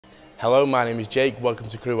Hello, my name is Jake, welcome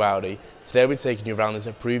to Crewe Audi. Today we're taking you around this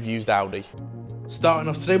approved used Audi. Starting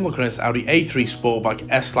off today, we're looking at this Audi A3 Sportback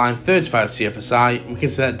S line 35 TFSI, and we can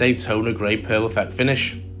see that Daytona grey pearl effect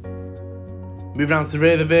finish. Moving on to the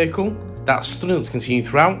rear of the vehicle, that stunning look continued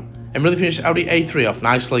throughout, and really finished Audi A3 off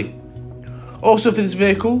nicely. Also for this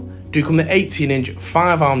vehicle, do come the 18-inch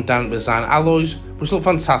 5-arm dynamic design alloys, which look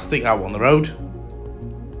fantastic out on the road.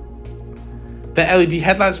 The LED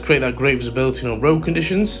headlights create that great visibility in all road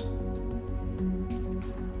conditions.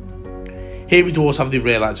 Here we do also have the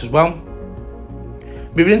rear lights as well.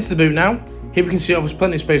 Moving into the boot now, here we can see offers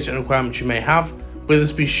plenty of space and requirements you may have, whether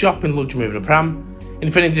this be shopping, luggage, moving a pram, and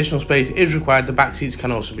if any additional space is required, the back seats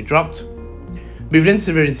can also be dropped. Moving into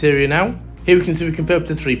the rear interior now, here we can see we can fit up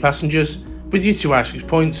to 3 passengers, with your 2 I6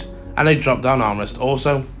 points and a drop down armrest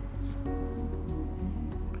also.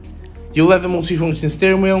 Your leather multi-function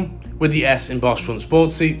steering wheel with the S embossed front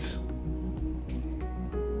sports seats.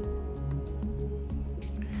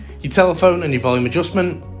 Your telephone and your volume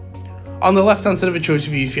adjustment. On the left hand side of a choice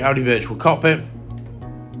of use for your Audi virtual cockpit.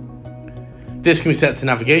 This can be set to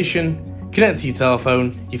navigation, connect to your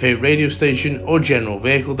telephone, your favourite radio station or general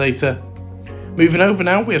vehicle data. Moving over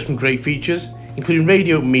now, we have some great features including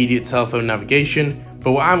radio, immediate telephone navigation,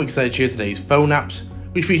 but what I'm excited to share today is phone apps,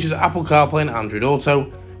 which features Apple CarPlay and Android Auto,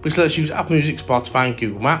 which lets you use Apple Music, Spotify and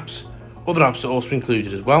Google Maps. Other apps are also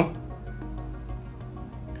included as well.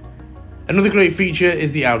 Another great feature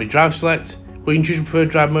is the Audi Drive Select, where you can choose your preferred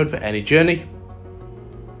drive mode for any journey.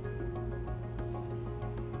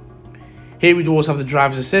 Here we do also have the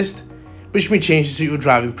Driver's Assist, which can be changed to suit your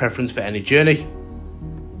driving preference for any journey.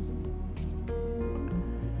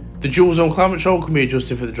 The dual zone climate control can be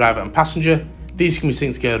adjusted for the driver and passenger. These can be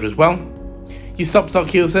synced together as well. Your stop-start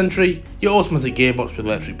keyless entry, your automatic gearbox with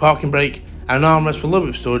electric parking brake, and an armrest with a little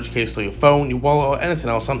bit of storage in case you store your phone, your wallet or anything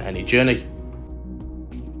else on any journey.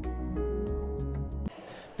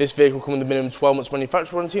 This vehicle comes with a minimum 12 months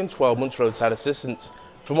manufacturer warranty and 12 months roadside assistance.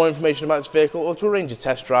 For more information about this vehicle or to arrange a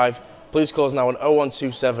test drive, please call us now on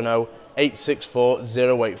 01270 864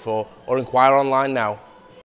 084 or inquire online now.